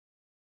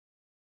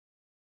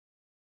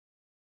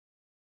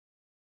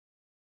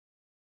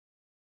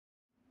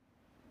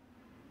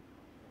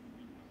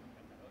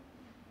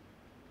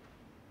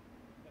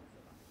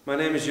My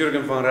name is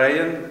Jörgen van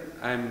Rijen.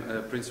 I'm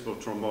a principal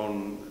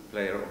trombone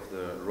player of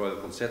the Royal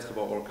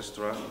Concertgebouw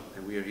Orchestra,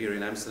 and we are here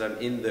in Amsterdam,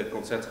 in the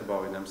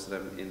Concertgebouw in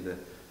Amsterdam, in the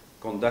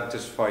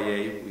conductor's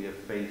foyer. We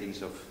have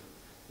paintings of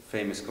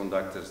famous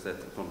conductors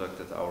that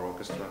conducted our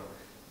orchestra.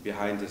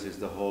 Behind us is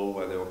the hall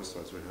where the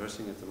orchestra is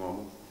rehearsing at the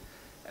moment.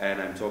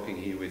 And I'm talking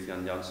here with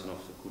Jan Jansen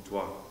of the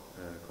Courtois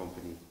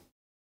company.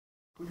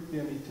 Could you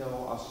maybe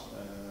tell us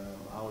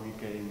how you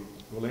came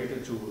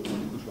related to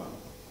Courtois?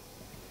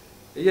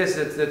 Yes,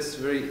 that's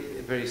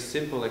very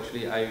simple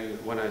actually.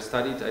 When I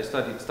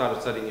started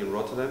studying in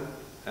Rotterdam,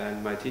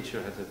 and my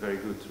teacher had a very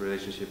good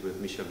relationship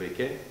with Michel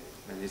Becquet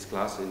and his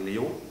class in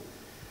Lyon.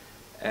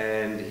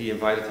 And he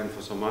invited him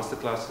for some master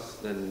classes.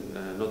 Then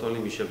not only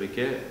Michel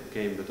Becquet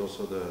came, but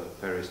also the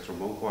Paris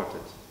Trombone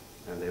Quartet,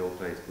 and they all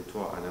played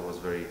Courtois. And I was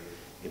very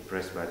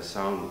impressed by the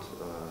sound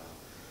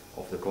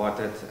of the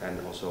quartet and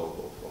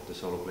also of the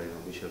solo playing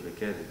of Michel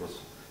Becquet.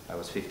 I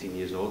was 15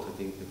 years old, I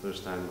think, the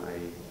first time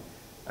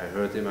I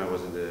heard him. I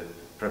was in the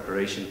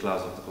preparation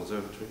class of the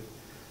conservatory,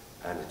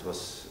 and it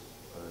was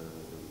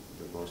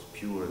the most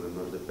pure,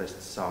 the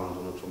best sound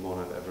on a trombone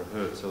I've ever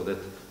heard. So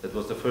that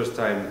was the first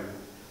time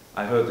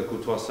I heard the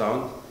Courtois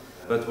sound.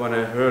 But when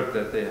I heard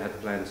that they had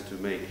plans to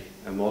make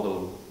a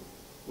model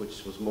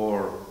which was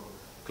more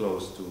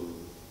close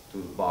to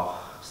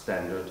Bach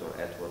standard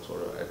or Edwards, or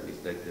at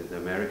least like the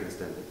American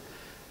standard,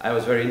 I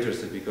was very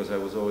interested, because I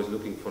was always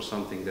looking for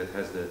something that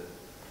has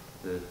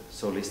the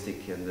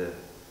solistic and the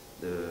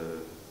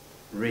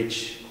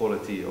rich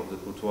quality of the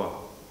Courtois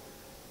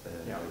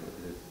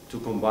to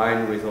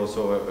combine with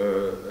also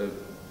a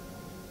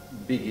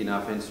big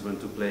enough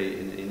instrument to play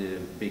in a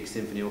big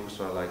symphony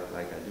orchestra like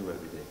I do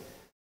every day.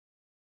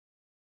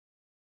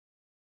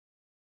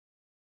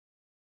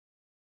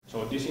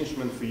 So this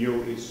instrument for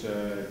you is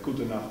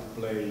good enough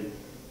to play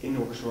in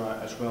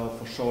orchestra as well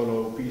for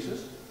solo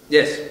pieces?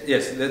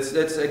 Yes,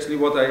 that's actually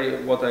what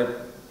I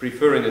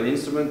prefer in an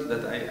instrument.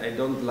 That I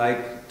don't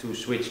like to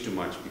switch too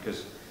much,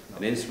 because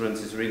an instrument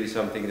is really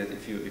something that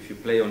if you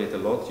play on it a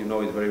lot, you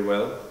know it very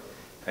well,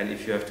 and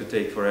if you have to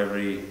take for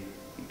every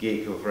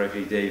gig or for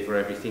every day, for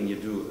everything you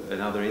do,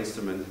 another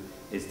instrument,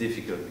 it's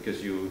difficult,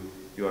 because you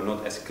are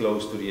not as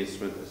close to the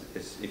instrument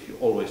as if you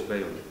always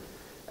play on it.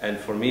 And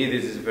for me,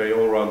 this is a very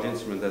all-round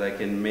instrument that I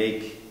can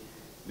make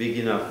big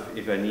enough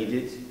if I need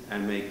it,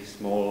 and make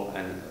small,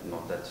 and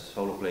not that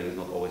solo playing is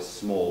not always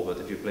small, but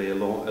if you play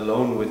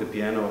alone with a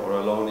piano or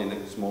alone in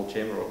a small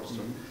chamber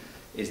orchestra,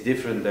 it's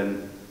different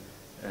than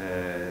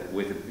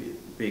with a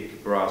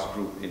big brass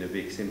group in a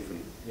big symphony.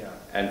 Yeah.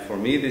 And for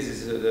me, this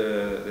is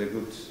a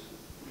good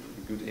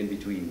in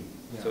between.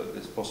 Yeah. So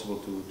it's possible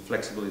to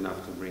flexible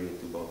enough to bring it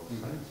to both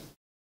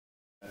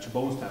sides.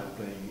 Trombone style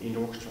playing in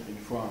orchestra in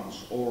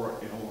France or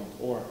in Holland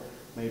or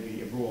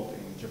maybe abroad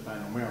in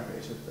Japan or America,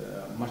 is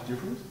it much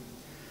different?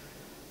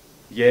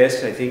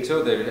 Yes, I think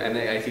so, and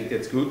I think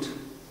that's good,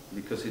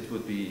 because it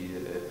would be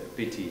a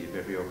pity if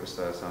every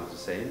orchestra sounds the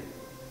same.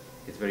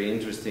 It's very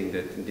interesting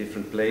that in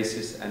different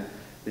places, and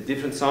the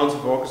different sounds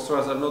of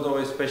orchestras are not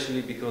always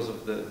especially because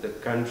of the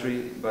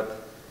country,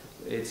 but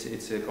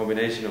it's a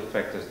combination of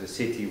factors: the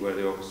city where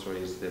the orchestra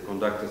is, the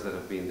conductors that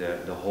have been there,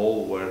 the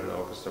hall where the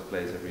orchestra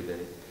plays every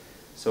day.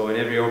 So in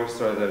every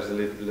orchestra there's a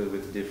little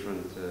bit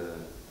different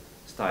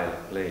style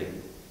of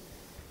playing.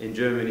 In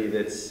Germany,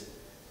 that's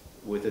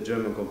with the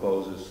German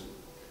composers.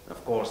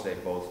 Of course, they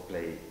both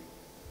play,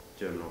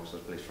 German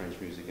orchestras play French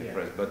music and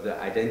French, but the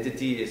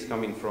identity is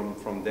coming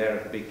from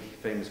their big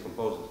famous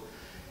composers.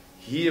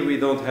 Here we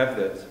don't have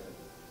that.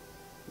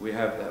 We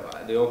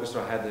have the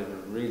orchestra had a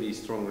really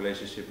strong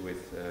relationship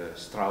with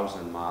Strauss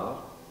and Mahler,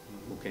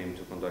 who came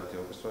to conduct the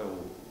orchestra, who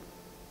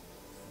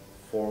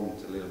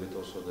formed a little bit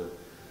also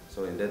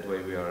so in that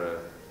way we are a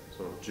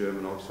sort of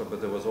German orchestra,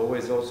 but there was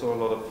always also a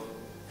lot of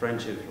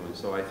French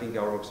influence. So I think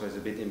our orchestra is a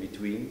bit in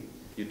between.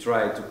 You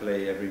try to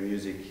play every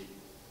music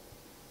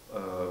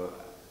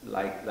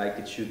like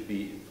it should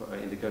be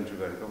in the country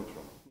where it comes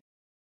from.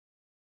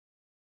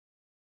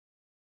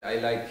 I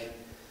like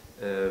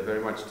very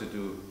much to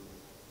do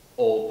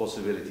all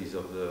possibilities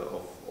of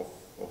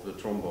the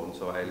trombone.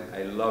 So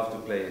I love to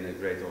play in a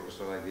great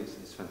orchestra like this.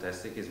 It's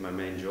fantastic. It's my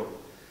main job.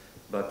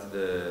 But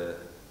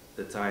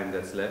the time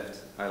that's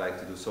left, I like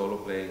to do solo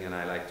playing, and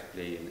I like to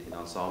play in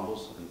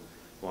ensembles. And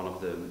one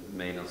of the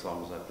main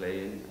ensembles I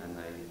play in and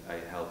I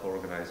help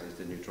organize is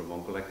the New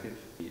Trombone Collective.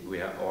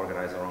 We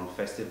organize our own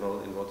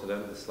festival in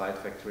Rotterdam, the Slide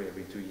Factory,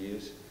 every 2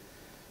 years.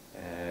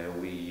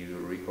 We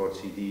record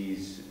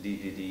CDs,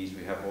 DVDs.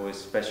 We have always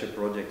special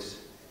projects,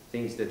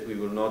 things that we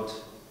will not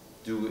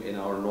do in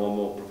our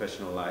normal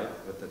professional life,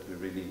 but that we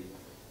really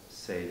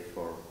save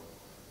for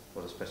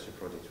the special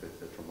projects with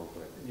the Trombone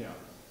Collective. Yeah.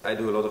 I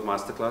do a lot of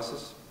master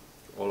classes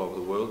all over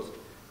the world,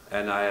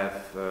 and I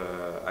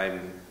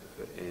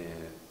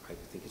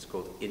think it's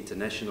called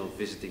International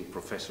Visiting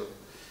Professor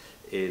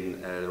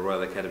in the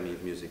Royal Academy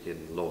of Music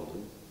in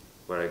London,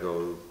 where I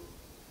go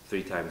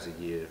 3 times a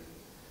year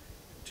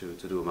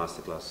to do a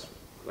master class,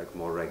 like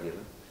more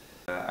regular.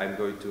 I'm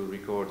going to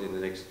record in the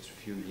next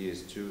few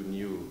years 2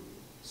 new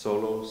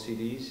solo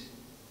CDs,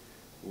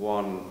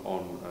 one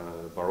on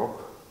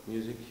Baroque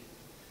music,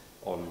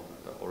 on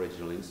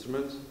original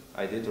instruments.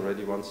 I did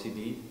already one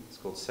CD, it's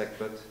called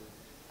Sekbet,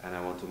 and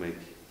I want to make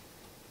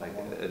like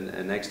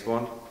a next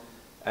one.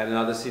 And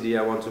another CD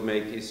I want to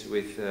make is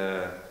with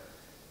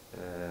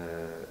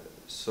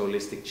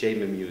solistic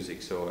chamber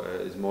music, so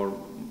it's more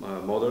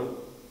modern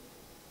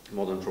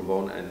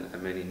trombone,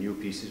 and many new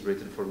pieces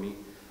written for me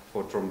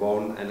for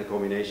trombone and a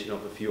combination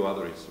of a few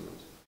other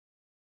instruments.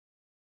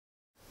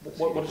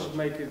 What does it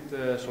make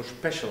it so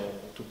special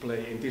to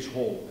play in this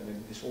hall and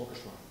in this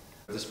orchestra?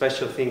 The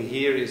special thing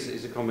here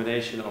is a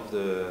combination of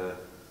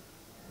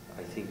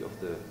I think of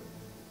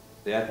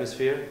the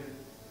atmosphere.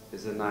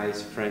 It's a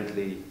nice,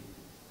 friendly,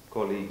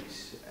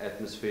 colleagues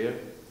atmosphere.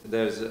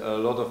 There's a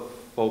lot of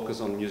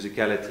focus on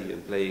musicality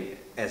and playing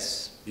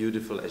as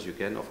beautiful as you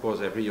can. Of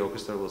course, every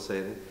orchestra will say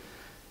that,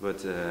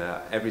 but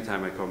every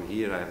time I come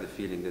here, I have the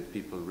feeling that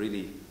people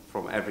really,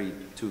 from every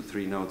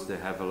 2-3 notes they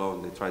have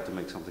alone, they try to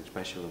make something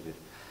special of it.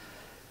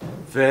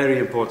 Very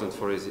important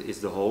for us is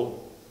the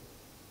hall.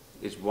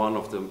 It's one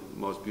of the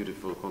most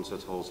beautiful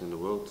concert halls in the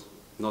world.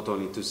 Not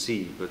only to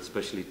see, but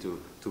especially to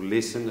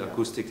listen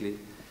acoustically.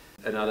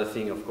 Another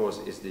thing, of course,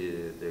 is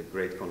the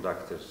great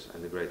conductors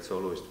and the great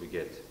soloists we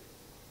get.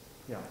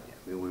 Yeah.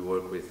 I mean, we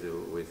work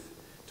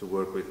to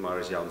work with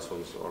Maris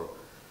Janssons or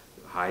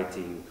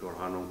Haitink or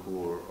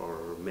Hanoncourt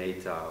or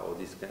Mehta or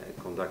these kind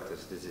of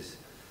conductors. This is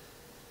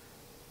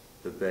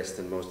the best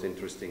and most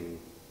interesting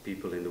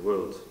people in the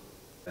world.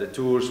 The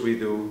tours we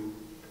do,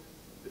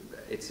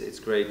 it's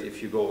great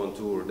if you go on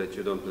tour that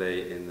you don't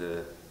play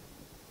in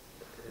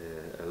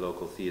a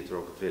local theater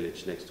of a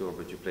village next door,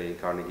 but you play in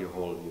Carnegie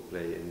Hall, you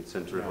play in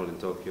Century Hall in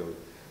Tokyo.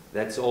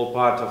 That's all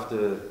part of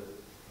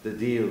the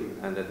deal,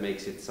 and that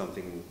makes it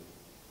something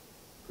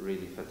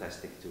really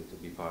fantastic to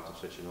be part of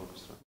such an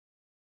orchestra.